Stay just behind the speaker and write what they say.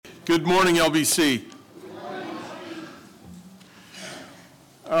Good morning, LBC.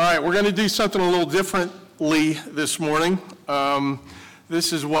 All right, we're going to do something a little differently this morning.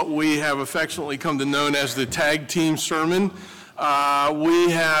 This is what we have affectionately come to know as the tag team sermon. We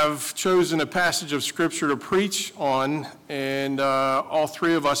have chosen a passage of Scripture to preach on, and all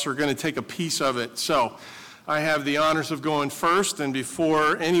three of us are going to take a piece of it. So I have the honors of going first, and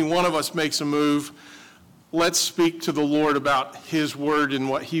before any one of us makes a move, let's speak to the Lord about His Word and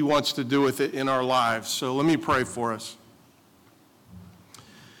what He wants to do with it in our lives. So let me pray for us.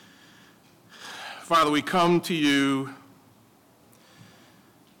 Father, we come to you,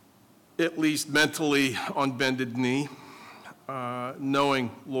 at least mentally on bended knee,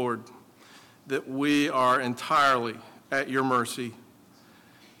 knowing, Lord, that we are entirely at your mercy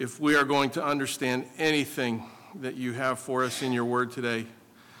if we are going to understand anything that you have for us in your word today.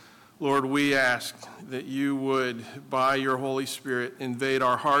 Lord, we ask that you would, by your Holy Spirit, invade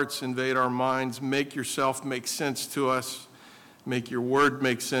our hearts, invade our minds, make yourself make sense to us, make your word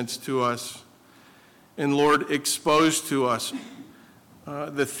make sense to us, and Lord, expose to us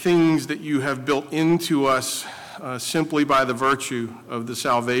the things that you have built into us simply by the virtue of the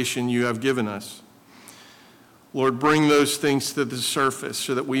salvation you have given us. Lord, bring those things to the surface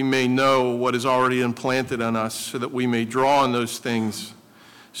so that we may know what is already implanted on us, so that we may draw on those things,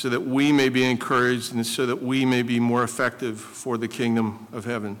 so that we may be encouraged and so that we may be more effective for the kingdom of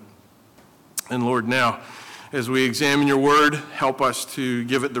heaven. And Lord, now, as we examine your word, help us to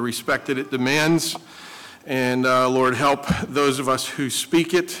give it the respect that it demands. And Lord, help those of us who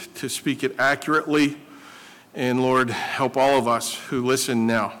speak it to speak it accurately. And Lord, help all of us who listen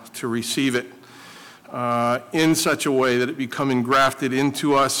now to receive it in such a way that it become engrafted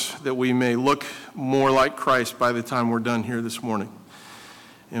into us, that we may look more like Christ by the time we're done here this morning.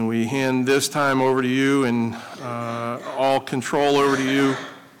 And we hand this time over to you and all control over to you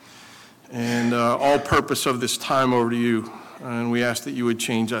and all purpose of this time over to you. And we ask that you would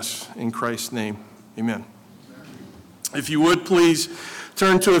change us in Christ's name. Amen. If you would, please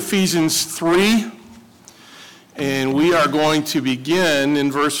turn to Ephesians 3. And we are going to begin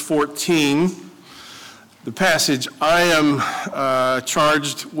in verse 14. The passage I am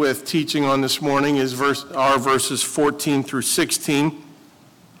charged with teaching on this morning is verses 14 through 16.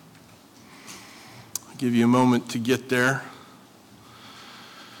 Give you a moment to get there.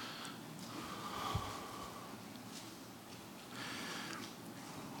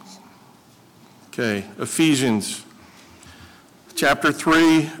 Okay, Ephesians chapter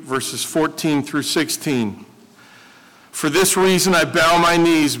 3, verses 14 through 16. For this reason I bow my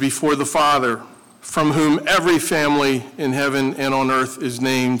knees before the Father, from whom every family in heaven and on earth is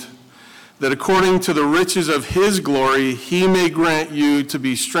named, that according to the riches of his glory, he may grant you to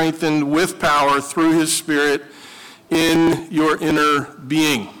be strengthened with power through his Spirit in your inner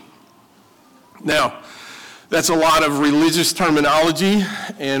being. Now, that's a lot of religious terminology,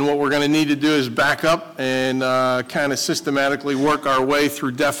 and what we're going to need to do is back up and kind of systematically work our way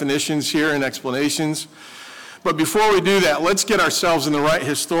through definitions here and explanations. But before we do that, let's get ourselves in the right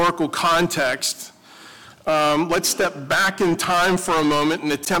historical context. Let's step back in time for a moment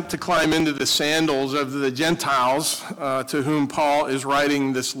and attempt to climb into the sandals of the Gentiles to whom Paul is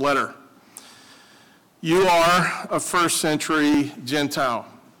writing this letter. You are a first century Gentile.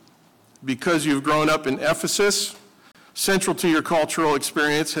 Because you've grown up in Ephesus, central to your cultural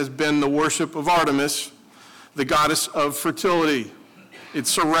experience has been the worship of Artemis, the goddess of fertility. It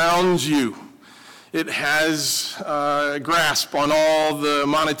surrounds you. It has a grasp on all the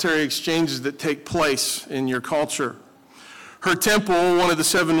monetary exchanges that take place in your culture. Her temple, one of the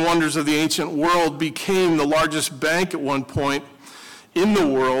seven wonders of the ancient world, became the largest bank at one point in the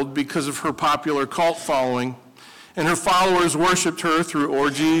world because of her popular cult following. And her followers worshiped her through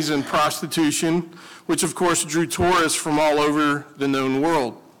orgies and prostitution, which of course drew tourists from all over the known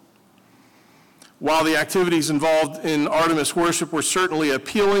world. While the activities involved in Artemis worship were certainly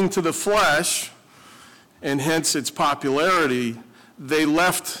appealing to the flesh, and hence its popularity, they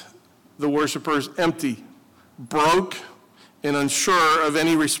left the worshipers empty, broke, and unsure of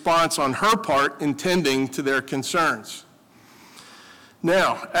any response on her part intending to their concerns.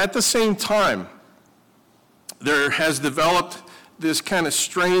 Now, at the same time, there has developed this kind of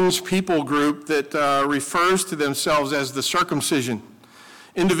strange people group that refers to themselves as the circumcision.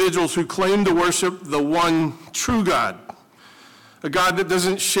 Individuals who claim to worship the one true God, a God that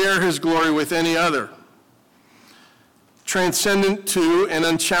doesn't share his glory with any other, transcendent to and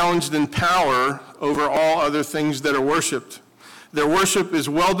unchallenged in power over all other things that are worshiped. Their worship is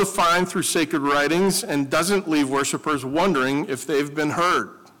well defined through sacred writings and doesn't leave worshipers wondering if they've been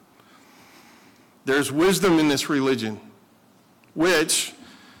heard. There's wisdom in this religion, which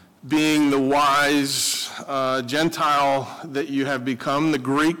being the wise Gentile that you have become, the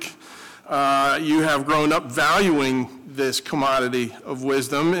Greek, you have grown up valuing this commodity of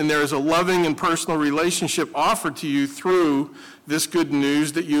wisdom, and there is a loving and personal relationship offered to you through this good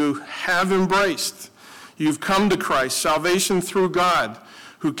news that you have embraced. You've come to Christ, salvation through God,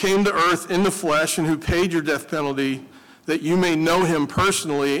 who came to earth in the flesh and who paid your death penalty, that you may know him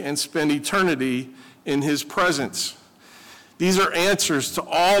personally and spend eternity in his presence. These are answers to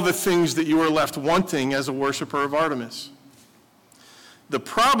all the things that you were left wanting as a worshiper of Artemis. The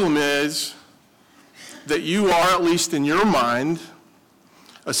problem is that you are, at least in your mind,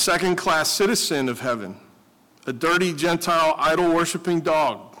 a second-class citizen of heaven, a dirty Gentile idol-worshiping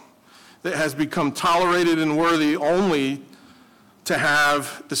dog that has become tolerated and worthy only to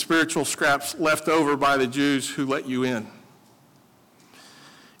have the spiritual scraps left over by the Jews who let you in.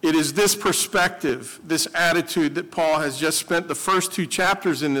 It is this perspective, this attitude that Paul has just spent the first 2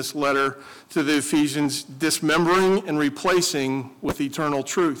 chapters in this letter to the Ephesians dismembering and replacing with eternal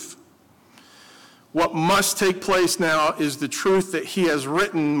truth. What must take place now is the truth that he has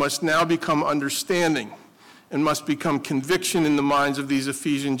written must now become understanding and must become conviction in the minds of these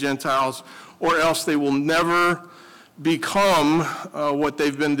Ephesian Gentiles, or else they will never become what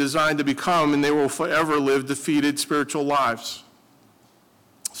they've been designed to become, and they will forever live defeated spiritual lives.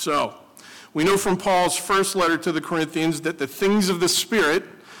 So, we know from Paul's first letter to the Corinthians that the things of the Spirit,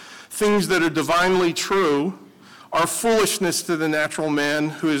 things that are divinely true, are foolishness to the natural man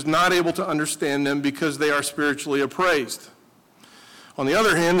who is not able to understand them because they are spiritually appraised. On the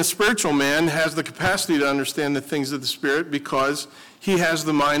other hand, the spiritual man has the capacity to understand the things of the Spirit because he has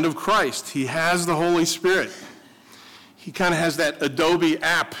the mind of Christ. He has the Holy Spirit. He kind of has that Adobe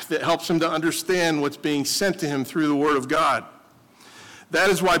app that helps him to understand what's being sent to him through the Word of God. That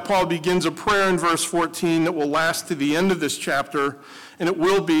is why Paul begins a prayer in verse 14 that will last to the end of this chapter, and it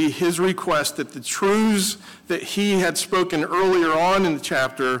will be his request that the truths that he had spoken earlier on in the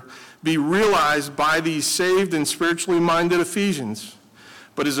chapter be realized by these saved and spiritually minded Ephesians.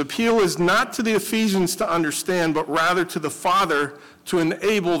 But his appeal is not to the Ephesians to understand, but rather to the Father to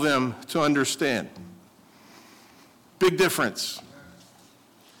enable them to understand. Big difference.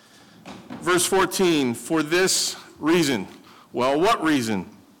 Verse 14, for this reason. Well, what reason?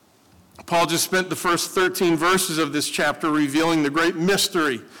 Paul just spent the first 13 verses of this chapter revealing the great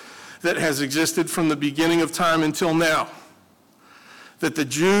mystery that has existed from the beginning of time until now. That the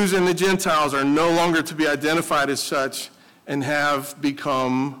Jews and the Gentiles are no longer to be identified as such and have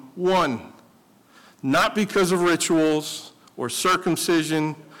become one. Not because of rituals or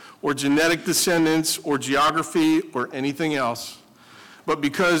circumcision or genetic descendants or geography or anything else, but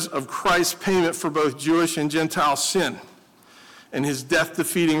because of Christ's payment for both Jewish and Gentile sin and his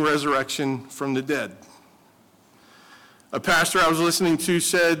death-defeating resurrection from the dead. A pastor I was listening to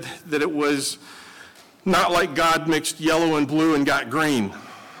said that it was not like God mixed yellow and blue and got green.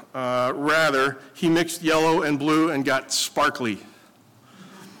 Rather, he mixed yellow and blue and got sparkly.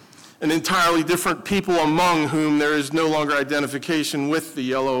 An entirely different people among whom there is no longer identification with the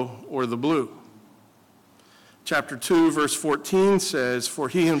yellow or the blue. Chapter 2, verse 14 says, for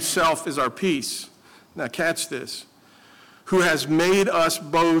he himself is our peace. Now catch this. Who has made us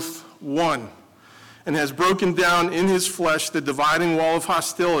both one, and has broken down in his flesh the dividing wall of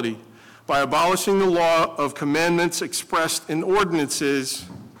hostility by abolishing the law of commandments expressed in ordinances,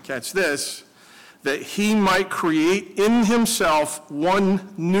 catch this, that he might create in himself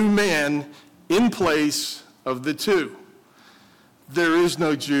one new man in place of the two. There is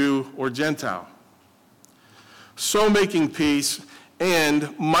no Jew or Gentile. So making peace,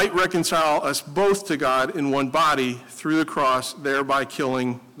 and might reconcile us both to God in one body through the cross, thereby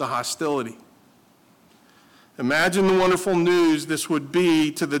killing the hostility. Imagine the wonderful news this would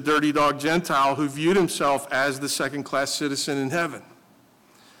be to the dirty dog Gentile who viewed himself as the second-class citizen in heaven.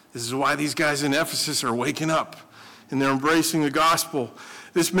 This is why these guys in Ephesus are waking up and they're embracing the gospel.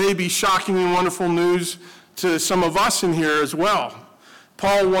 This may be shocking and wonderful news to some of us in here as well.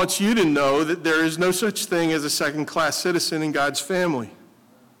 Paul wants you to know that there is no such thing as a second-class citizen in God's family.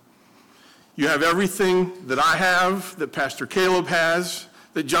 You have everything that I have, that Pastor Caleb has,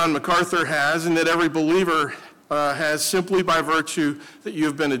 that John MacArthur has, and that every believer has simply by virtue that you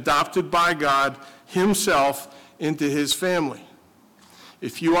have been adopted by God himself into his family.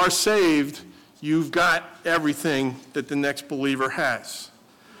 If you are saved, you've got everything that the next believer has.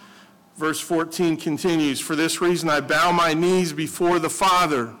 Verse 14 continues, for this reason I bow my knees before the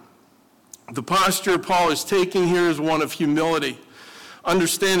Father. The posture Paul is taking here is one of humility,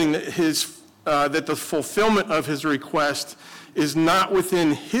 understanding that that the fulfillment of his request is not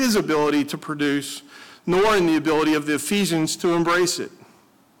within his ability to produce, nor in the ability of the Ephesians to embrace it.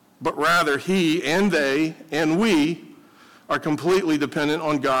 but rather he and they and we are completely dependent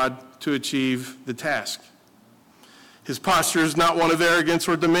on God to achieve the task. His posture is not one of arrogance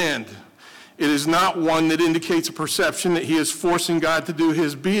or demand. It is not one that indicates a perception that he is forcing God to do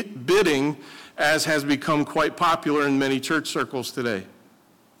his bidding, as has become quite popular in many church circles today.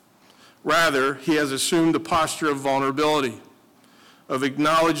 Rather, he has assumed a posture of vulnerability, of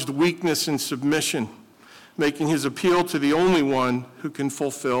acknowledged weakness and submission, making his appeal to the only one who can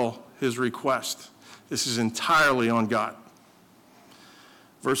fulfill his request. This is entirely on God.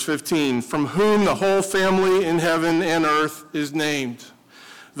 Verse 15, from whom the whole family in heaven and earth is named.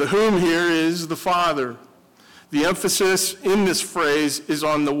 The whom here is the Father. The emphasis in this phrase is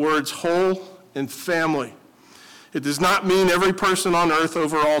on the words whole and family. It does not mean every person on earth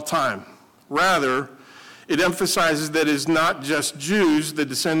over all time. Rather, it emphasizes that it is not just Jews, the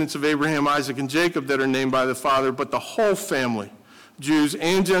descendants of Abraham, Isaac, and Jacob, that are named by the Father, but the whole family, Jews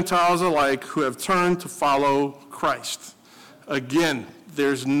and Gentiles alike, who have turned to follow Christ. Again,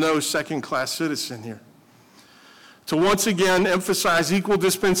 there's no second-class citizen here. To once again emphasize equal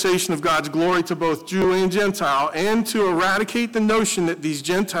dispensation of God's glory to both Jew and Gentile, and to eradicate the notion that these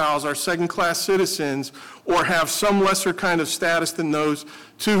Gentiles are second-class citizens or have some lesser kind of status than those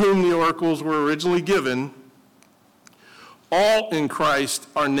to whom the oracles were originally given, all in Christ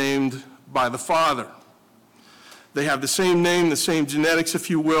are named by the Father. They have the same name, the same genetics, if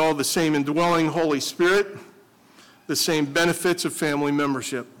you will, the same indwelling Holy Spirit, the same benefits of family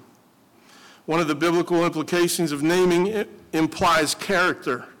membership. One of the biblical implications of naming implies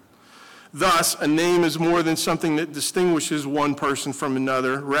character. Thus, a name is more than something that distinguishes one person from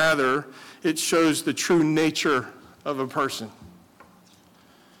another. Rather, it shows the true nature of a person.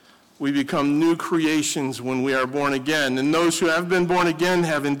 We become new creations when we are born again, and those who have been born again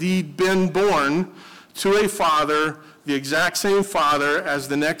have indeed been born to a Father, the exact same Father as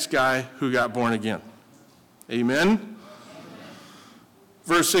the next guy who got born again. Amen?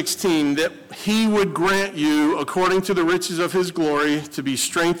 Verse 16, that he would grant you, according to the riches of his glory, to be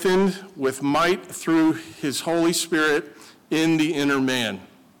strengthened with might through his Holy Spirit in the inner man.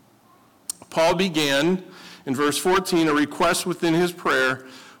 Paul began, in verse 14, a request within his prayer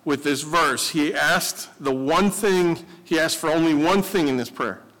with this verse. He asked for only one thing in this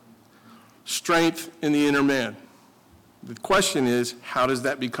prayer: strength in the inner man. The question is, how does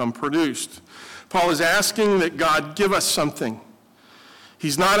that become produced? Paul is asking that God give us something.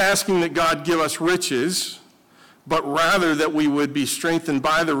 He's not asking that God give us riches, but rather that we would be strengthened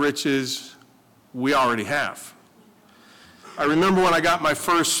by the riches we already have. I remember when I got my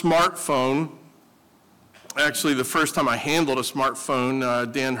first smartphone, actually the first time I handled a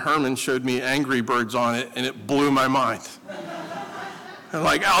smartphone, Dan Herman showed me Angry Birds on it, and it blew my mind. I'm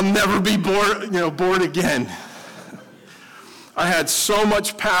like, I'll never be bored again. I had so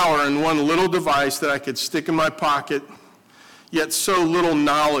much power in one little device that I could stick in my pocket, yet so little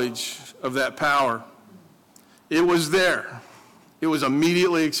knowledge of that power. It was there. It was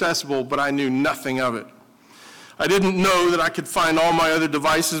immediately accessible, but I knew nothing of it. I didn't know that I could find all my other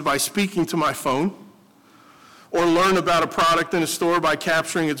devices by speaking to my phone, or learn about a product in a store by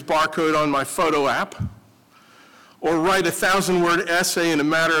capturing its barcode on my photo app, or write a 1,000-word essay in a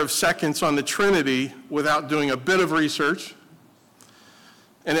matter of seconds on the Trinity without doing a bit of research,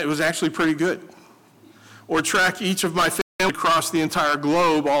 and it was actually pretty good. Or track each of my family across the entire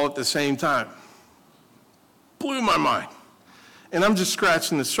globe all at the same time. Blew my mind. And I'm just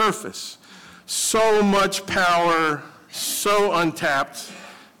scratching the surface. So much power, so untapped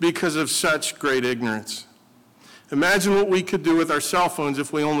because of such great ignorance. Imagine what we could do with our cell phones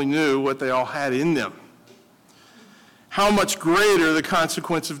if we only knew what they all had in them. How much greater the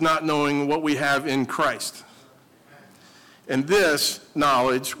consequence of not knowing what we have in Christ. And this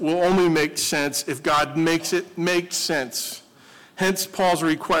knowledge will only make sense if God makes it make sense. Hence Paul's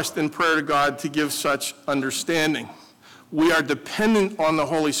request in prayer to God to give such understanding. We are dependent on the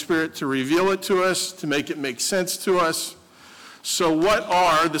Holy Spirit to reveal it to us, to make it make sense to us. So what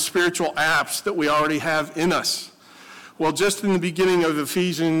are the spiritual apps that we already have in us? Well, just in the beginning of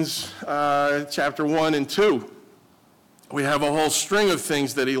Ephesians chapter 1 and 2, we have a whole string of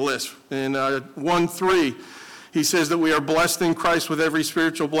things that he lists. In 1:3, he says that we are blessed in Christ with every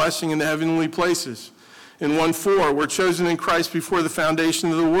spiritual blessing in the heavenly places. In 1:4, we're chosen in Christ before the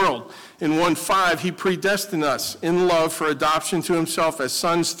foundation of the world. In 1:5, he predestined us in love for adoption to himself as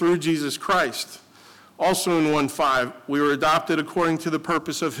sons through Jesus Christ. Also in 1:5, we were adopted according to the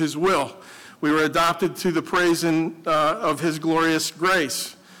purpose of his will. We were adopted to the praise of his glorious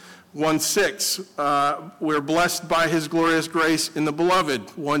grace. 1:6, we're blessed by his glorious grace in the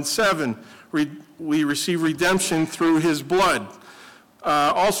beloved. 1:7, we receive redemption through his blood.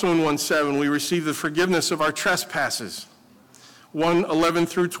 Also in 1:7, we receive the forgiveness of our trespasses. 1:11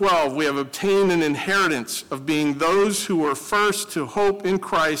 through 12, we have obtained an inheritance of being those who were first to hope in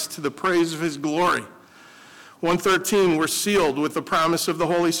Christ to the praise of his glory. 1:13, we're sealed with the promise of the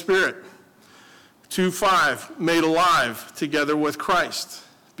Holy Spirit. 2:5, made alive together with Christ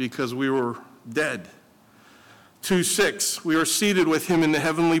because we were dead. 2:6, we are seated with him in the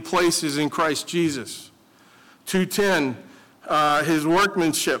heavenly places in Christ Jesus. 2:10, his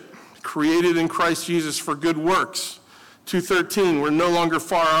workmanship, created in Christ Jesus for good works. 2:13, we're no longer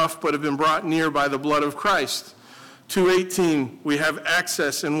far off, but have been brought near by the blood of Christ. 2:18, we have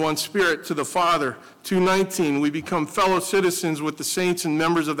access in one Spirit to the Father. 2:19, we become fellow citizens with the saints and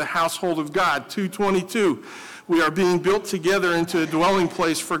members of the household of God. 2:22, we are being built together into a dwelling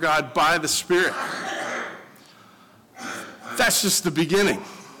place for God by the Spirit. That's just the beginning.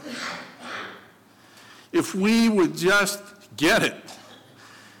 If we would just get it,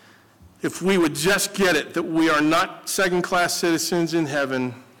 that we are not second-class citizens in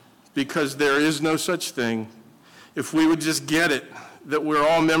heaven because there is no such thing, if we would just get it that we're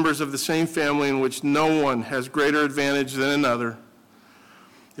all members of the same family in which no one has greater advantage than another,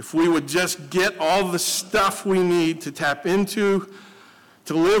 if we would just get all the stuff we need to tap into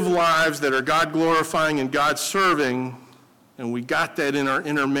to live lives that are God-glorifying and God-serving, and we got that in our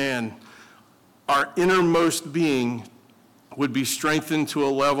inner man, our innermost being would be strengthened to a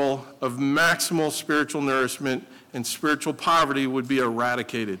level of maximal spiritual nourishment, and spiritual poverty would be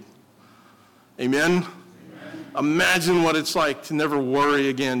eradicated. Amen? Imagine what it's like to never worry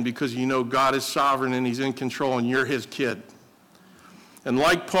again because you know God is sovereign and he's in control and you're his kid. And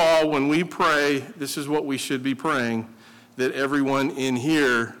like Paul, when we pray, this is what we should be praying, that everyone in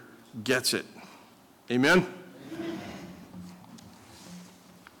here gets it. Amen?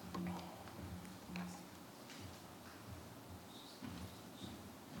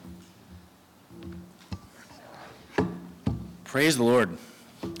 Praise the Lord.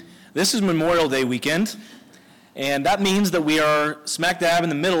 This is Memorial Day weekend, and that means that we are smack dab in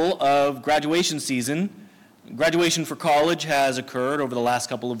the middle of graduation season. Graduation for college has occurred over the last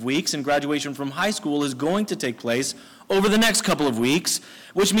couple of weeks, and graduation from high school is going to take place over the next couple of weeks,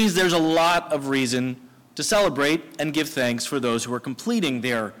 which means there's a lot of reason to celebrate and give thanks for those who are completing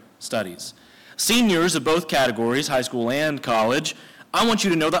their studies. Seniors of both categories, high school and college, I want you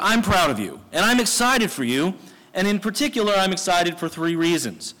to know that I'm proud of you, and I'm excited for you. And in particular, I'm excited for 3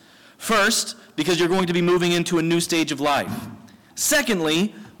 reasons. First, because you're going to be moving into a new stage of life.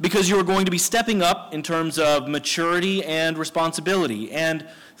 Secondly, because you're going to be stepping up in terms of maturity and responsibility. And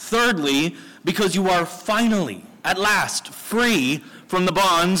thirdly, because you are finally, at last, free from the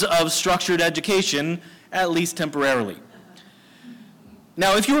bonds of structured education, at least temporarily.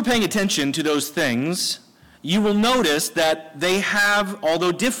 Now, if you were paying attention to those things, you will notice that they have,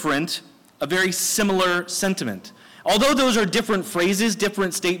 although different, a very similar sentiment. Although those are different phrases,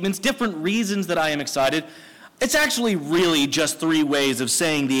 different statements, different reasons that I am excited, it's actually really just 3 ways of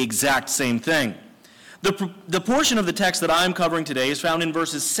saying the exact same thing. The portion of the text that I'm covering today is found in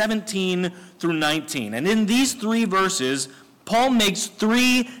verses 17 through 19. And in these 3 verses, Paul makes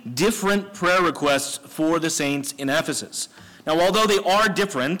 3 different prayer requests for the saints in Ephesus. Now, although they are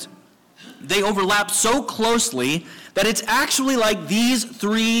different, they overlap so closely that it's actually like these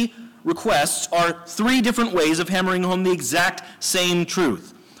 3 requests are 3 different ways of hammering home the exact same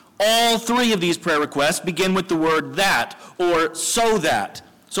truth. All 3 of these prayer requests begin with the word that, or so that.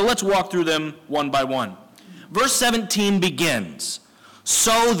 So let's walk through them one by one. Verse 17 begins,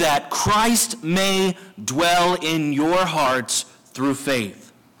 so that Christ may dwell in your hearts through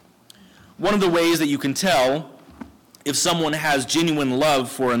faith. One of the ways that you can tell if someone has genuine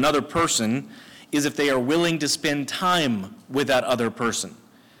love for another person is if they are willing to spend time with that other person.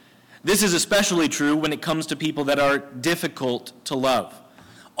 This is especially true when it comes to people that are difficult to love.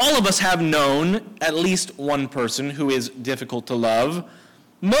 All of us have known at least one person who is difficult to love.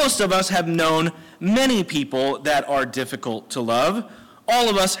 Most of us have known many people that are difficult to love. All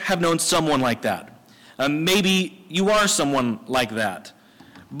of us have known someone like that. Maybe you are someone like that.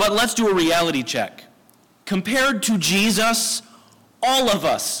 But let's do a reality check. Compared to Jesus, all of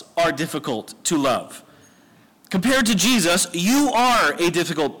us are difficult to love. Compared to Jesus, you are a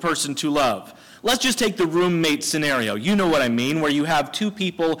difficult person to love. Let's just take the roommate scenario. You know what I mean, where you have 2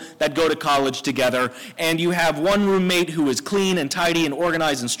 people that go to college together, and you have one roommate who is clean and tidy and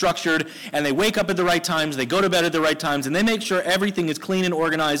organized and structured, and they wake up at the right times, they go to bed at the right times, and they make sure everything is clean and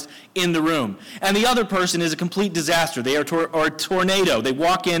organized in the room. And the other person is a complete disaster. They are a tornado. They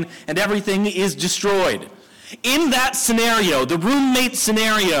walk in, and everything is destroyed. In that scenario, the roommate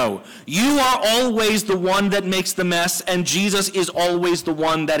scenario, you are always the one that makes the mess, and Jesus is always the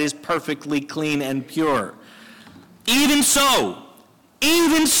one that is perfectly clean and pure. Even so,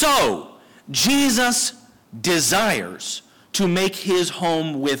 Jesus desires to make his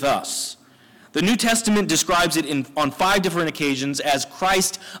home with us. The New Testament describes it on 5 different occasions as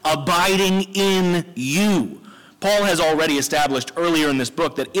Christ abiding in you. Paul has already established earlier in this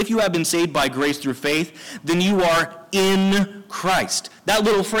book that if you have been saved by grace through faith, then you are in Christ. That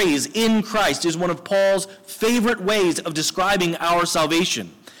little phrase, in Christ, is one of Paul's favorite ways of describing our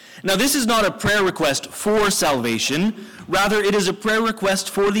salvation. Now, this is not a prayer request for salvation. Rather, it is a prayer request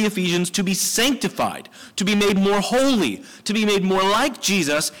for the Ephesians to be sanctified, to be made more holy, to be made more like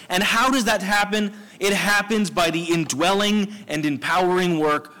Jesus. And how does that happen? It happens by the indwelling and empowering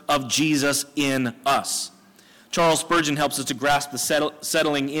work of Jesus in us. Charles Spurgeon helps us to grasp the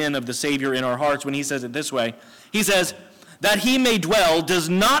settling in of the Savior in our hearts when he says it this way. He says, that he may dwell does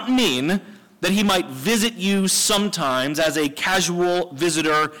not mean that he might visit you sometimes as a casual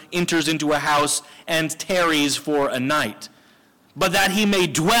visitor enters into a house and tarries for a night, but that he may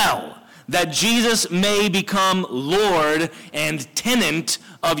dwell, that Jesus may become Lord and tenant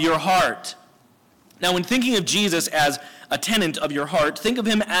of your heart. Now, when thinking of Jesus as a tenant of your heart, think of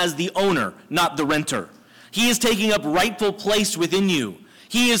him as the owner, not the renter. He is taking up rightful place within you.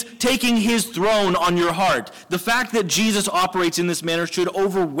 He is taking his throne on your heart. The fact that Jesus operates in this manner should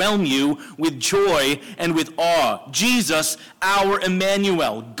overwhelm you with joy and with awe. Jesus, our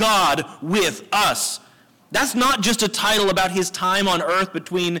Emmanuel, God with us. That's not just a title about his time on earth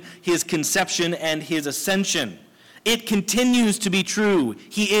between his conception and his ascension. It continues to be true.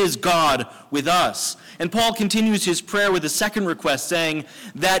 He is God with us. And Paul continues his prayer with a second request, saying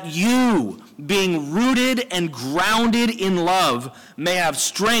that you, being rooted and grounded in love, may have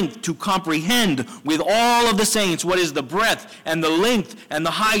strength to comprehend with all of the saints what is the breadth and the length and the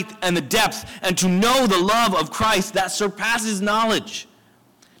height and the depth, and to know the love of Christ that surpasses knowledge.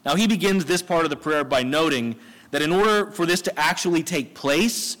 Now, he begins this part of the prayer by noting that in order for this to actually take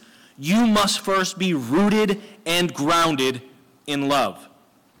place, you must first be rooted and grounded in love.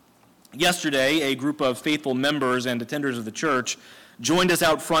 Yesterday, a group of faithful members and attenders of the church joined us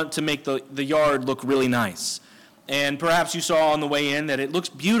out front to make the yard look really nice. And perhaps you saw on the way in that it looks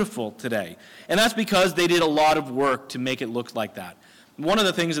beautiful today. And that's because they did a lot of work to make it look like that. One of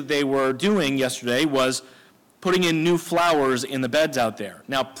the things that they were doing yesterday was putting in new flowers in the beds out there.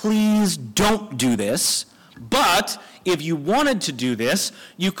 Now, please don't do this, but if you wanted to do this,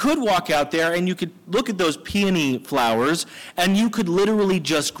 you could walk out there and you could look at those peony flowers, and you could literally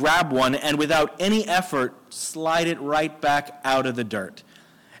just grab one and without any effort slide it right back out of the dirt.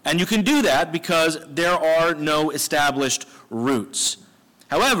 And you can do that because there are no established roots.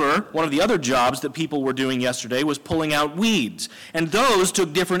 However, one of the other jobs that people were doing yesterday was pulling out weeds. And those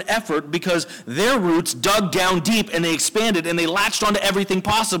took different effort because their roots dug down deep and they expanded and they latched onto everything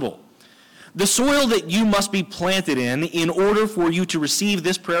possible. The soil that you must be planted in order for you to receive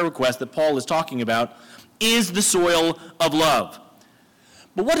this prayer request that Paul is talking about is the soil of love.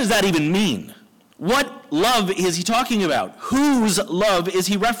 But what does that even mean? What love is he talking about? Whose love is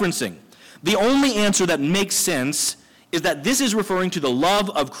he referencing? The only answer that makes sense is that this is referring to the love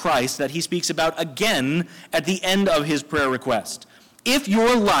of Christ that he speaks about again at the end of his prayer request. If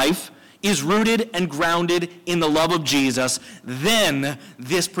your life is rooted and grounded in the love of Jesus, then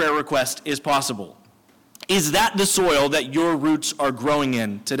this prayer request is possible. Is that the soil that your roots are growing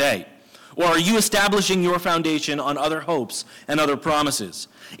in today? Or are you establishing your foundation on other hopes and other promises?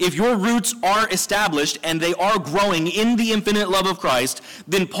 If your roots are established and they are growing in the infinite love of Christ,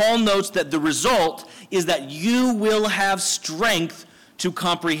 then Paul notes that the result is that you will have strength to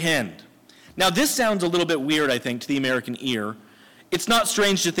comprehend. Now, this sounds a little bit weird, I think, to the American ear. It's not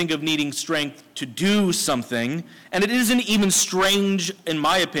strange to think of needing strength to do something, and it isn't even strange, in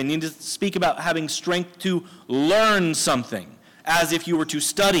my opinion, to speak about having strength to learn something, as if you were to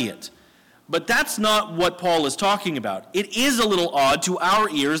study it. But that's not what Paul is talking about. It is a little odd to our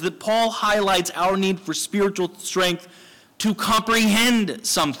ears that Paul highlights our need for spiritual strength to comprehend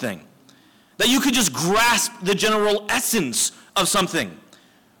something, that you could just grasp the general essence of something.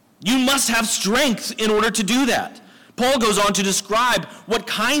 You must have strength in order to do that. Paul goes on to describe what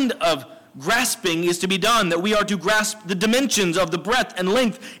kind of grasping is to be done, that we are to grasp the dimensions of the breadth and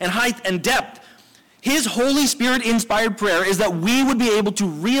length and height and depth. His Holy Spirit-inspired prayer is that we would be able to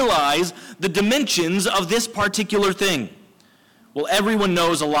realize the dimensions of this particular thing. Well, everyone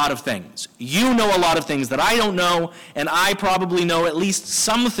knows a lot of things. You know a lot of things that I don't know, and I probably know at least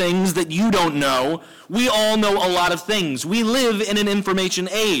some things that you don't know. We all know a lot of things. We live in an information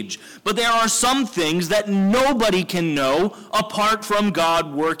age, but there are some things that nobody can know apart from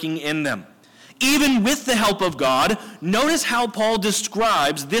God working in them. Even with the help of God, notice how Paul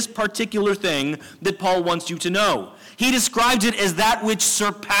describes this particular thing that Paul wants you to know. He describes it as that which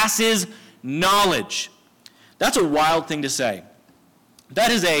surpasses knowledge. That's a wild thing to say. That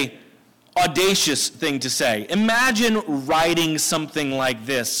is a audacious thing to say. Imagine writing something like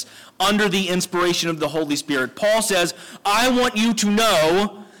this under the inspiration of the Holy Spirit. Paul says, I want you to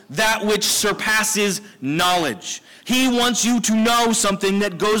know that which surpasses knowledge. He wants you to know something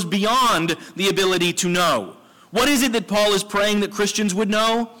that goes beyond the ability to know. What is it that Paul is praying that Christians would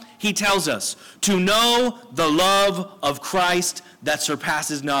know? He tells us to know the love of Christ that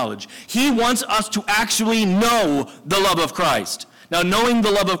surpasses knowledge. He wants us to actually know the love of Christ. Now, knowing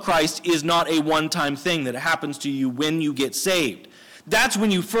the love of Christ is not a one-time thing that happens to you when you get saved. That's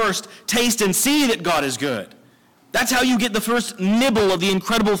when you first taste and see that God is good. That's how you get the first nibble of the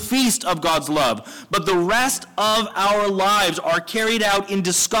incredible feast of God's love. But the rest of our lives are carried out in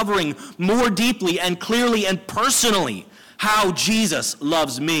discovering more deeply and clearly and personally how Jesus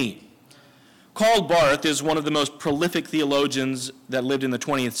loves me. Karl Barth is one of the most prolific theologians that lived in the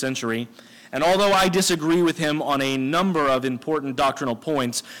 20th century. And although I disagree with him on a number of important doctrinal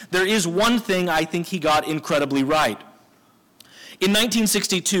points, there is one thing I think he got incredibly right. In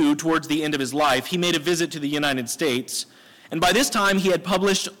 1962, towards the end of his life, he made a visit to the United States, and by this time he had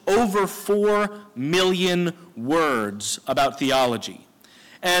published over 4 million words about theology.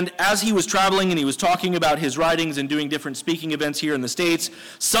 And as he was traveling and he was talking about his writings and doing different speaking events here in the States,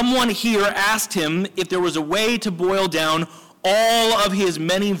 someone here asked him if there was a way to boil down all of his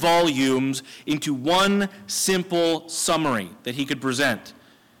many volumes into one simple summary that he could present.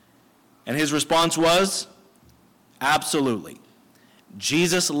 And his response was, absolutely.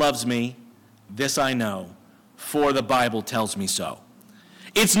 Jesus loves me, this I know, for the Bible tells me so.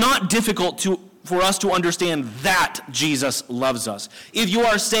 It's not difficult for us to understand that Jesus loves us. If you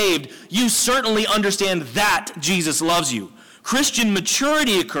are saved, you certainly understand that Jesus loves you. Christian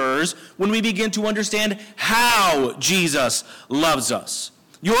maturity occurs when we begin to understand how Jesus loves us.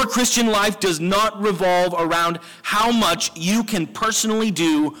 Your Christian life does not revolve around how much you can personally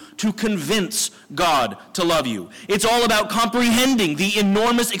do to convince God to love you. It's all about comprehending the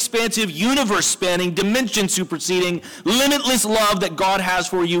enormous, expansive, universe-spanning, dimension-superseding, limitless love that God has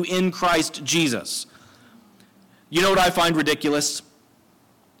for you in Christ Jesus. You know what I find ridiculous?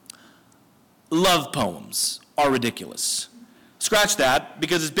 Love poems are ridiculous. Scratch that,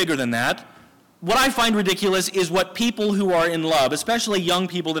 because it's bigger than that. What I find ridiculous is what people who are in love, especially young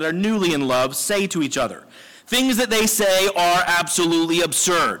people that are newly in love, say to each other. Things that they say are absolutely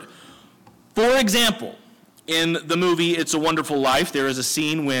absurd. For example, in the movie It's a Wonderful Life, there is a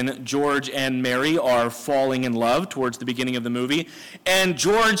scene when George and Mary are falling in love towards the beginning of the movie, and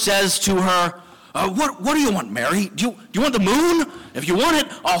George says to her, what do you want, Mary? Do you want the moon? If you want it,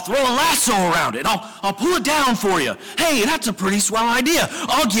 I'll throw a lasso around it. I'll pull it down for you. Hey, that's a pretty swell idea.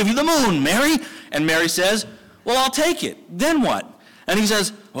 I'll give you the moon, Mary. And Mary says, well, I'll take it. Then what? And he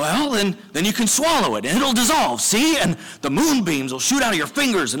says, well, then you can swallow it, and it'll dissolve, see? And the moonbeams will shoot out of your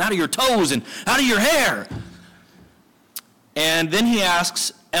fingers and out of your toes and out of your hair. And then he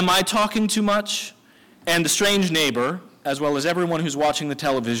asks, am I talking too much? And the strange neighbor, as well as everyone who's watching the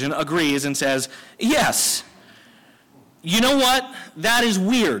television, agrees and says, yes. You know what? That is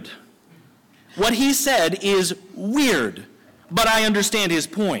weird. What he said is weird, but I understand his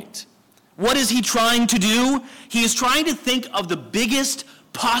point. What is he trying to do? He is trying to think of the biggest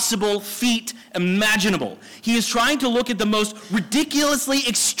possible feat imaginable. He is trying to look at the most ridiculously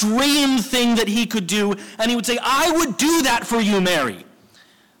extreme thing that he could do, and he would say, I would do that for you, Mary.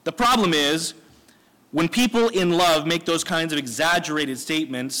 The problem is, when people in love make those kinds of exaggerated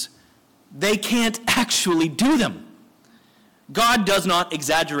statements, they can't actually do them. God does not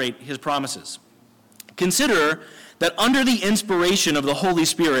exaggerate his promises. Consider that under the inspiration of the Holy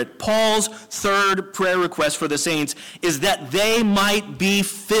Spirit, Paul's third prayer request for the saints is that they might be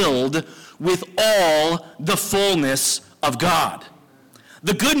filled with all the fullness of God.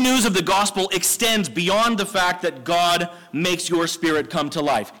 The good news of the gospel extends beyond the fact that God makes your spirit come to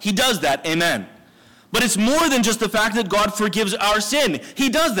life. He does that, amen. But it's more than just the fact that God forgives our sin. He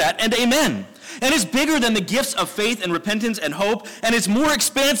does that, and amen. And it's bigger than the gifts of faith and repentance and hope, and it's more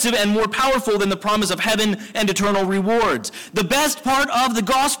expansive and more powerful than the promise of heaven and eternal rewards. The best part of the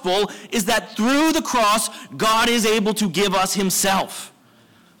gospel is that through the cross, God is able to give us himself.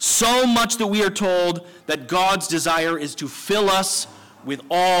 So much that we are told that God's desire is to fill us with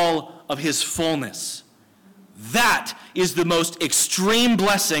all of his fullness. That is the most extreme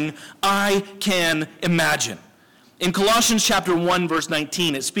blessing I can imagine. In Colossians chapter 1, verse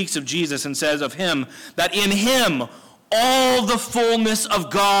 19, it speaks of Jesus and says of him that in him all the fullness of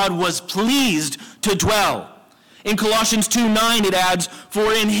God was pleased to dwell. In Colossians 2:9 it adds,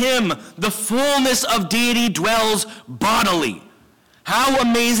 for in him the fullness of deity dwells bodily. How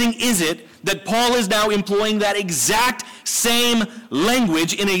amazing is it that Paul is now employing that exact same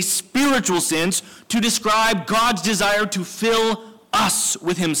language in a spiritual sense to describe God's desire to fill us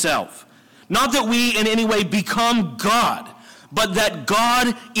with himself. Not that we in any way become God, but that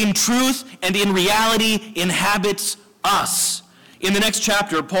God in truth and in reality inhabits us. In the next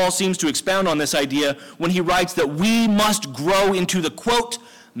chapter, Paul seems to expound on this idea when he writes that we must grow into the, quote,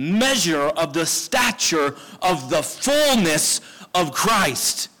 measure of the stature of the fullness of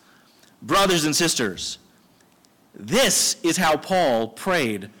Christ. Brothers and sisters, this is how Paul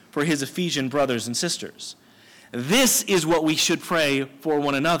prayed for his Ephesian brothers and sisters. This is what we should pray for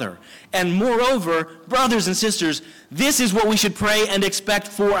one another. And moreover, brothers and sisters, this is what we should pray and expect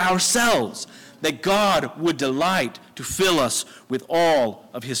for ourselves, that God would delight to fill us with all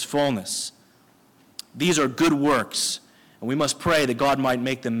of his fullness. These are good works, and we must pray that God might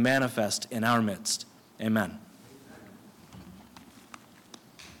make them manifest in our midst. Amen.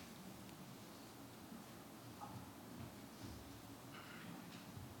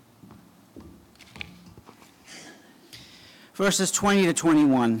 Verses 20 to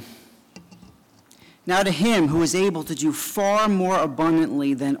 21. Now to him who is able to do far more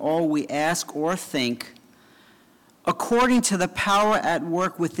abundantly than all we ask or think, according to the power at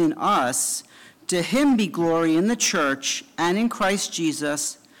work within us, to him be glory in the church and in Christ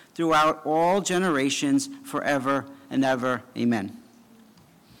Jesus throughout all generations, forever and ever. Amen.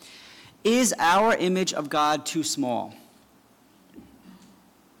 Is our image of God too small?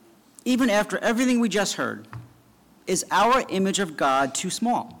 Even after everything we just heard, is our image of God too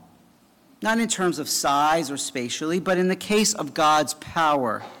small? Not in terms of size or spatially, but in the case of God's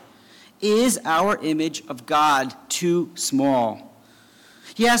power. Is our image of God too small?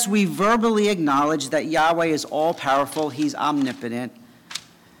 Yes, we verbally acknowledge that Yahweh is all-powerful, he's omnipotent.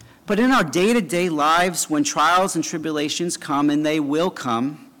 But in our day-to-day lives, when trials and tribulations come, and they will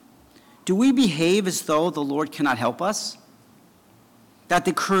come, do we behave as though the Lord cannot help us? That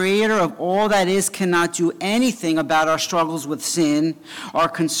the creator of all that is cannot do anything about our struggles with sin, our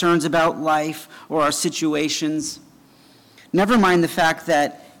concerns about life, or our situations? Never mind the fact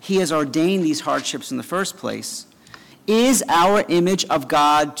that he has ordained these hardships in the first place. Is our image of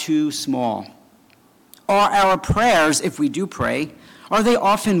God too small? Are our prayers, if we do pray, are they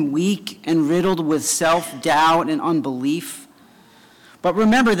often weak and riddled with self-doubt and unbelief? But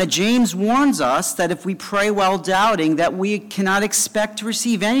remember that James warns us that if we pray while doubting, that we cannot expect to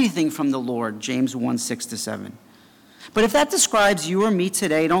receive anything from the Lord, James 1, 6-7. But if that describes you or me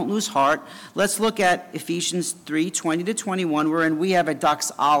today, don't lose heart. Let's look at Ephesians 3, 20-21, wherein we have a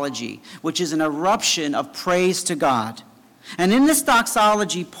doxology, which is an eruption of praise to God. And in this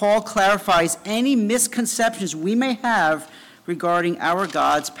doxology, Paul clarifies any misconceptions we may have regarding our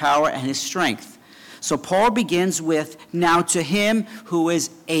God's power and his strength. So Paul begins with, now to him who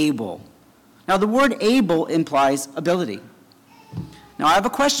is able. Now the word able implies ability. Now I have a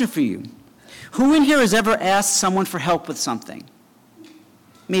question for you. Who in here has ever asked someone for help with something?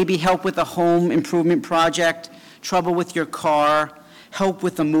 Maybe help with a home improvement project, trouble with your car, help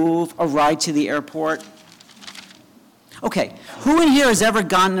with a move, a ride to the airport? Okay, who in here has ever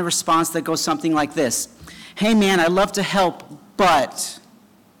gotten a response that goes something like this? Hey man, I'd love to help, but...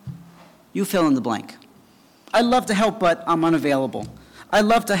 You fill in the blank. I'd love to help, but I'm unavailable. I'd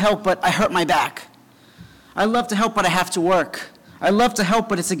love to help, but I hurt my back. I'd love to help, but I have to work. I'd love to help,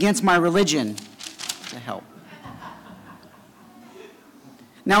 but it's against my religion to help.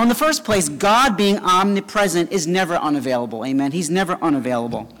 Now, in the first place, God being omnipresent is never unavailable. Amen? He's never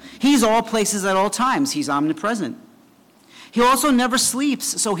unavailable. He's all places at all times. He's omnipresent. He also never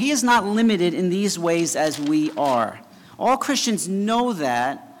sleeps, so he is not limited in these ways as we are. All Christians know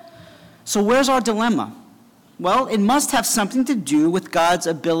that. So where's our dilemma? Well, it must have something to do with God's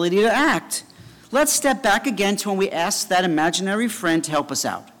ability to act. Let's step back again to when we asked that imaginary friend to help us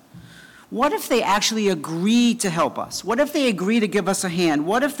out. What if they actually agree to help us? What if they agree to give us a hand?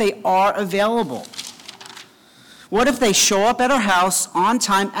 What if they are available? What if they show up at our house on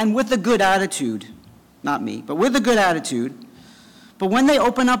time and with a good attitude? Not me, but with a good attitude. But when they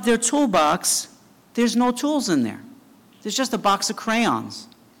open up their toolbox, there's no tools in there. There's just a box of crayons.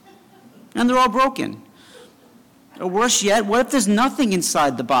 And they're all broken. Or worse yet, what if there's nothing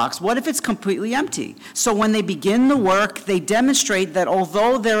inside the box? What if it's completely empty? So when they begin the work, they demonstrate that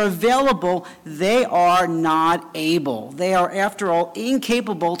although they're available, they are not able. They are, after all,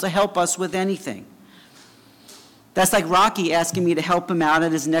 incapable to help us with anything. That's like Rocky asking me to help him out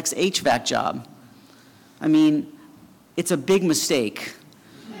at his next HVAC job. I mean, it's a big mistake.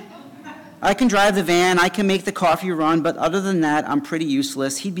 I can drive the van, I can make the coffee run, but other than that, I'm pretty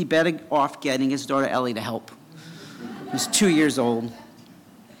useless. He'd be better off getting his daughter Ellie to help. He's 2 years old.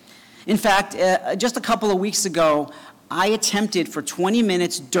 In fact, just a couple of weeks ago, I attempted for 20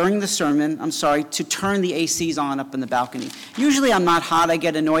 minutes during the sermon, to turn the ACs on up in the balcony. Usually I'm not hot, I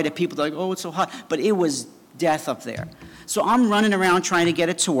get annoyed at people, they're like, oh, it's so hot, but it was death up there. So I'm running around trying to get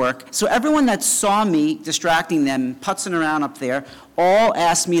it to work. So everyone that saw me distracting them, putzing around up there, all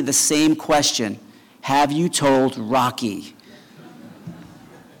asked me the same question. Have you told Rocky?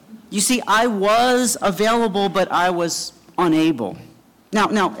 You see, I was available, but I was unable.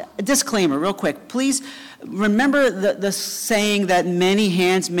 Now, a disclaimer real quick. Please remember the saying that many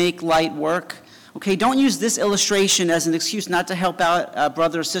hands make light work. Okay, don't use this illustration as an excuse not to help out a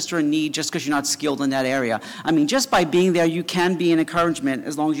brother or sister in need just because you're not skilled in that area. I mean, just by being there, you can be an encouragement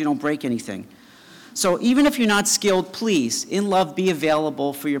as long as you don't break anything. So even if you're not skilled, please, in love, be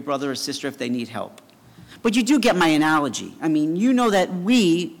available for your brother or sister if they need help. But you do get my analogy. I mean, you know that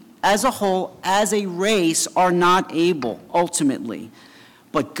we, as a whole, as a race, are not able, ultimately.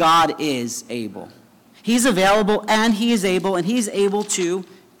 But God is able. He's available and He is able, and He's able to,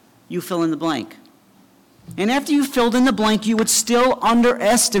 you fill in the blank. And after you filled in the blank, you would still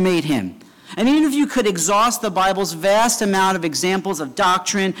underestimate Him. And even if you could exhaust the Bible's vast amount of examples of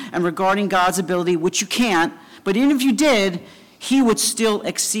doctrine and regarding God's ability, which you can't, but even if you did, He would still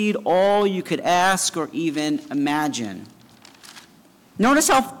exceed all you could ask or even imagine. Notice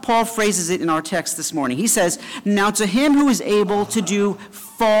how Paul phrases it in our text this morning. He says, now to Him who is able to do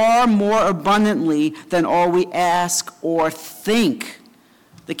far more abundantly than all we ask or think.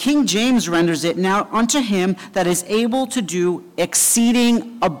 The King James renders it, now unto Him that is able to do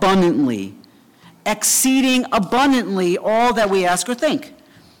exceeding abundantly all that we ask or think.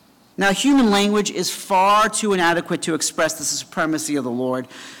 Now, human language is far too inadequate to express the supremacy of the Lord.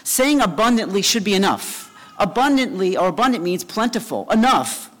 Saying abundantly should be enough. Abundantly, or abundant means plentiful,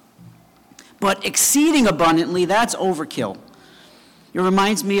 enough. But exceeding abundantly, that's overkill. It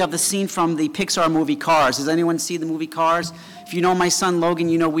reminds me of the scene from the Pixar movie Cars. Does anyone see the movie Cars? If you know my son Logan,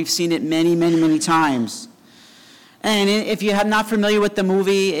 you know we've seen it many, many, many times. And if you're not familiar with the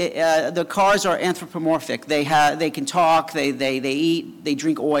movie, the cars are anthropomorphic. They can talk, they eat, they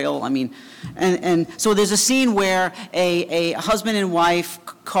drink oil. I mean, and so there's a scene where a husband and wife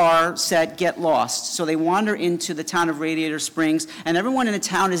car set get lost. So they wander into the town of Radiator Springs, and everyone in the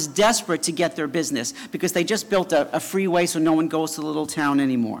town is desperate to get their business because they just built a freeway so no one goes to the little town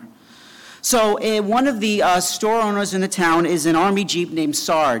anymore. So one of the store owners in the town is an army jeep named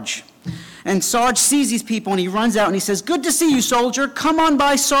Sarge. And Sarge sees these people and he runs out and he says, good to see you, soldier. Come on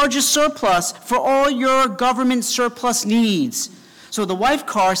by Sarge's surplus for all your government surplus needs. So the wife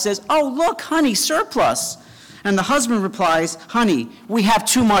car says, oh, look, honey, surplus. And the husband replies, honey, we have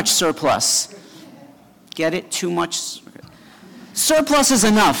too much surplus. Get it? Too much? Surplus is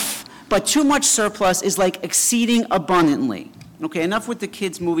enough, but too much surplus is like exceeding abundantly. Okay, enough with the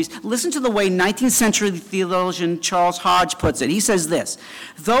kids' movies. Listen to the way 19th century theologian Charles Hodge puts it. He says this,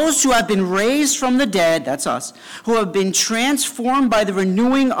 those who have been raised from the dead, that's us, who have been transformed by the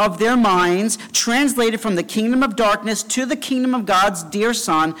renewing of their minds, translated from the kingdom of darkness to the kingdom of God's dear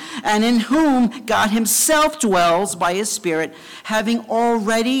Son, and in whom God Himself dwells by His Spirit, having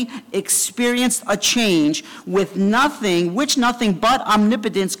already experienced a change which nothing but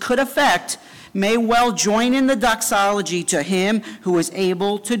omnipotence could effect, may well join in the doxology to Him who is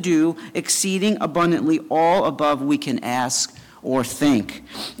able to do exceeding abundantly all above we can ask or think.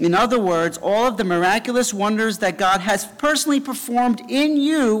 In other words, all of the miraculous wonders that God has personally performed in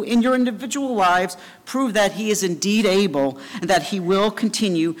you, in your individual lives, prove that He is indeed able and that He will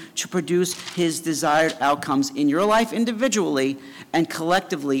continue to produce His desired outcomes in your life individually and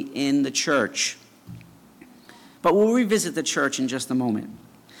collectively in the church. But we'll revisit the church in just a moment.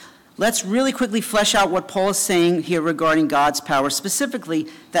 Let's really quickly flesh out what Paul is saying here regarding God's power, specifically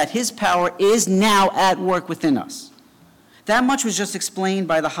that His power is now at work within us. That much was just explained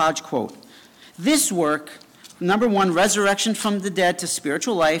by the Hodge quote. This work, number one, resurrection from the dead to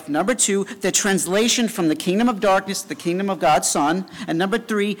spiritual life. Number two, the translation from the kingdom of darkness to the kingdom of God's Son. And number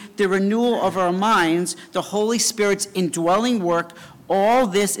three, the renewal of our minds, the Holy Spirit's indwelling work. All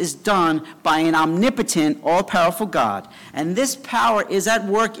this is done by an omnipotent, all-powerful God. And this power is at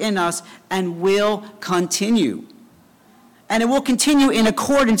work in us and will continue. And it will continue in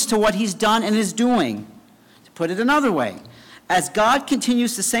accordance to what he's done and is doing. To put it another way, as God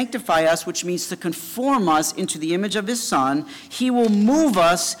continues to sanctify us, which means to conform us into the image of his Son, he will move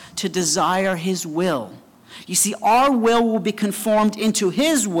us to desire his will. You see, our will be conformed into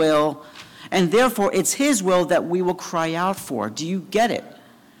his will, and therefore it's his will that we will cry out for. Do you get it?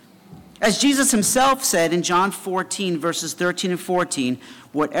 As Jesus himself said in John 14, verses 13 and 14,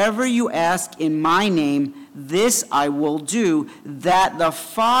 whatever you ask in my name, this I will do, that the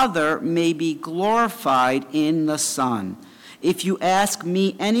Father may be glorified in the Son. If you ask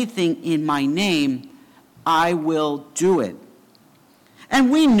me anything in my name, I will do it.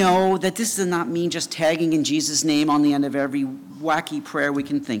 And we know that this does not mean just tagging in Jesus' name on the end of every wacky prayer we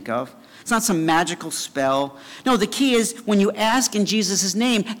can think of. It's not some magical spell. No, the key is when you ask in Jesus'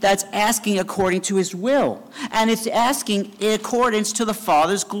 name, that's asking according to his will. And it's asking in accordance to the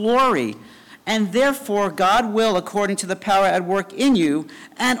Father's glory. And therefore, God will, according to the power at work in you,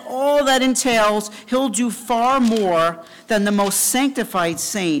 and all that entails, he'll do far more than the most sanctified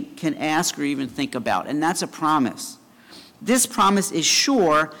saint can ask or even think about. And that's a promise. This promise is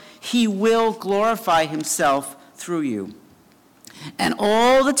sure. He will glorify himself through you. And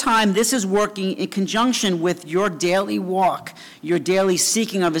all the time, this is working in conjunction with your daily walk, your daily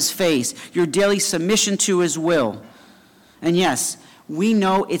seeking of his face, your daily submission to his will. And yes, we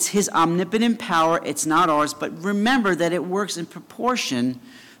know it's his omnipotent power, it's not ours, but remember that it works in proportion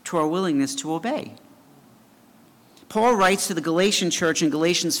to our willingness to obey. Paul writes to the Galatian church in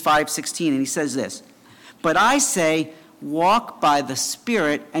Galatians 5:16, and he says this, "But I say, walk by the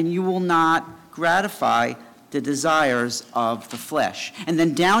Spirit, and you will not gratify the desires of the flesh." And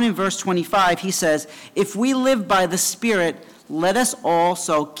then down in verse 25, he says, "If we live by the Spirit, let us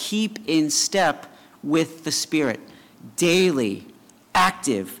also keep in step with the Spirit." Daily,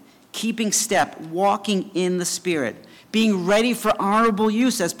 active, keeping step, walking in the Spirit, being ready for honorable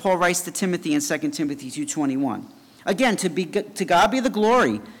use, as Paul writes to Timothy in 2 Timothy 2:21. Again, to God be the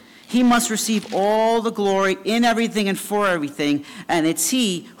glory. He must receive all the glory in everything and for everything, and it's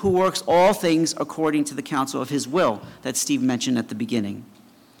he who works all things according to the counsel of his will that Steve mentioned at the beginning.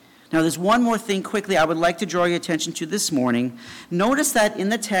 Now, there's one more thing quickly I would like to draw your attention to this morning. Notice that in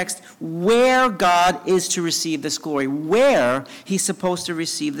the text, where God is to receive this glory, where he's supposed to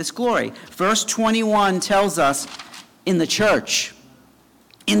receive this glory. Verse 21 tells us, in the church,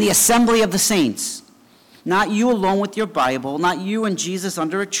 in the assembly of the saints. Not you alone with your Bible, not you and Jesus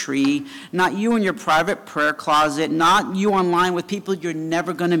under a tree, not you in your private prayer closet, not you online with people you're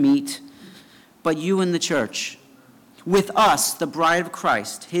never going to meet, but you in the church. With us, the bride of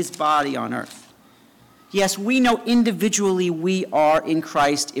Christ, his body on earth. Yes, we know individually we are in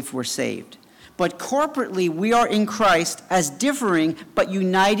Christ if we're saved. But corporately, we are in Christ as differing but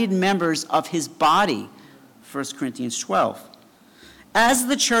united members of his body. 1 Corinthians 12. As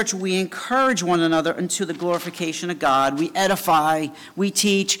the church, we encourage one another into the glorification of God. We edify, we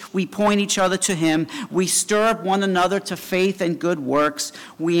teach, we point each other to him. We stir up one another to faith and good works.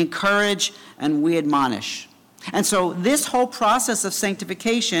 We encourage and we admonish. And so this whole process of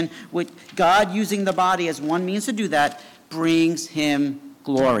sanctification, with God using the body as one means to do that, brings him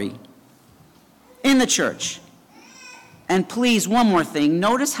glory in the church. And please, one more thing.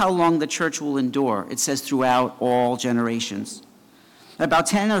 Notice how long the church will endure. It says throughout all generations. About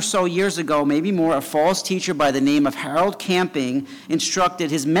 10 or so years ago, maybe more, a false teacher by the name of Harold Camping instructed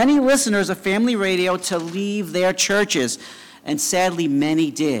his many listeners of family radio to leave their churches. And sadly,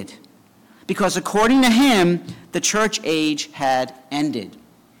 many did. Because according to him, the church age had ended.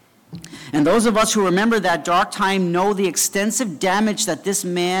 And those of us who remember that dark time know the extensive damage that this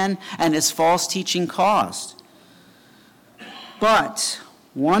man and his false teaching caused. But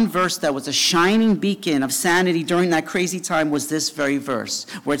one verse that was a shining beacon of sanity during that crazy time was this very verse,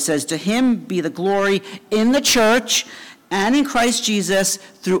 where it says, "To him be the glory in the church and in Christ Jesus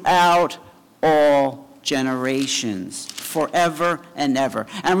throughout all generations, forever and ever."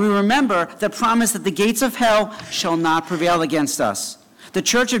 And we remember the promise that the gates of hell shall not prevail against us. The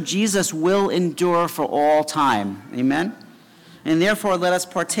church of Jesus will endure for all time. Amen? And therefore, let us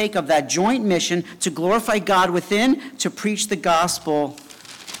partake of that joint mission to glorify God within, to preach the gospel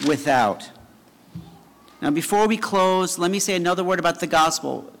without. Now, before we close, let me say another word about the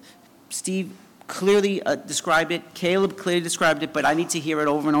gospel. Steve clearly described it. Caleb clearly described it, but I need to hear it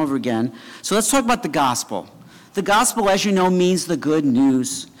over and over again. So let's talk about the gospel. The gospel, as you know, means the good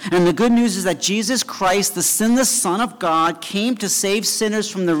news. And the good news is that Jesus Christ, the sinless Son of God, came to save sinners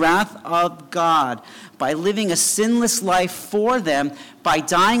from the wrath of God by living a sinless life for them, by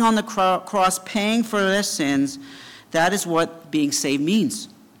dying on the cross, paying for their sins. That is what being saved means.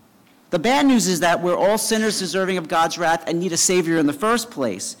 The bad news is that we're all sinners deserving of God's wrath and need a Savior in the first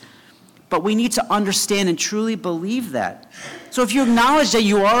place. But we need to understand and truly believe that. So if you acknowledge that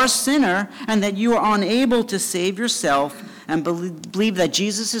you are a sinner and that you are unable to save yourself and believe that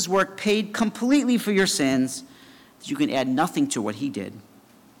Jesus' work paid completely for your sins, you can add nothing to what he did.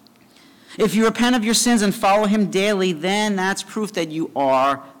 If you repent of your sins and follow him daily, then that's proof that you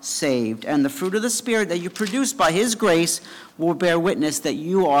are saved. And the fruit of the Spirit that you produce by his grace will bear witness that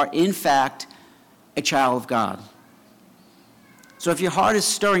you are, in fact, a child of God. So if your heart is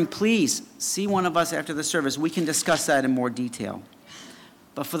stirring, please see one of us after the service. We can discuss that in more detail.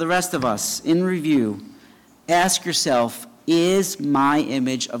 But for the rest of us, in review, ask yourself, is my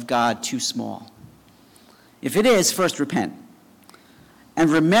image of God too small? If it is, first repent. And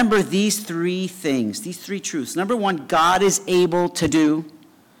remember these three things, these three truths. Number one, God is able to do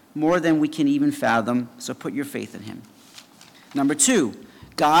more than we can even fathom, so put your faith in him. Number two,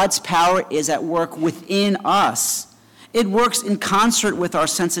 God's power is at work within us. It works in concert with our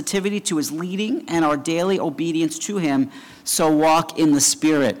sensitivity to his leading and our daily obedience to him, so walk in the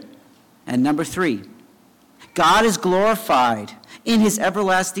Spirit. And number three, God is glorified in his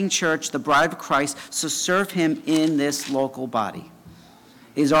everlasting church, the bride of Christ, so serve him in this local body.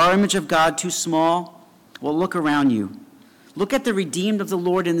 Is our image of God too small? Well, look around you. Look at the redeemed of the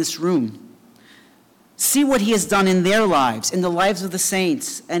Lord in this room. See what he has done in their lives, in the lives of the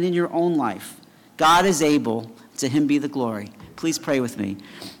saints, and in your own life. God is able. To him be the glory. Please pray with me.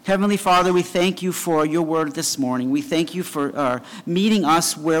 Heavenly Father, we thank you for your word this morning. We thank you for meeting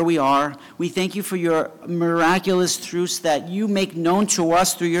us where we are. We thank you for your miraculous truths that you make known to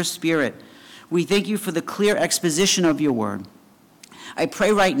us through your Spirit. We thank you for the clear exposition of your word. I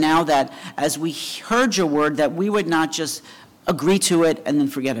pray right now that as we heard your word, that we would not just agree to it and then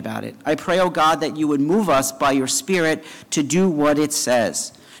forget about it. I pray, oh God, that you would move us by your Spirit to do what it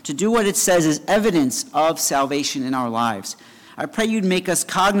says. To do what it says is evidence of salvation in our lives. I pray you'd make us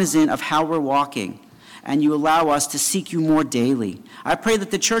cognizant of how we're walking, and you allow us to seek you more daily. I pray that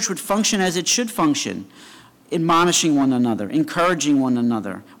the church would function as it should function, admonishing one another, encouraging one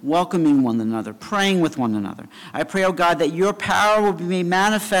another, welcoming one another, praying with one another. I pray, oh God, that your power will be made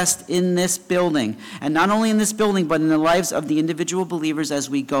manifest in this building, and not only in this building, but in the lives of the individual believers as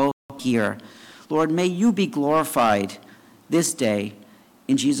we go here. Lord, may you be glorified this day.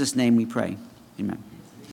 In Jesus' name we pray. Amen.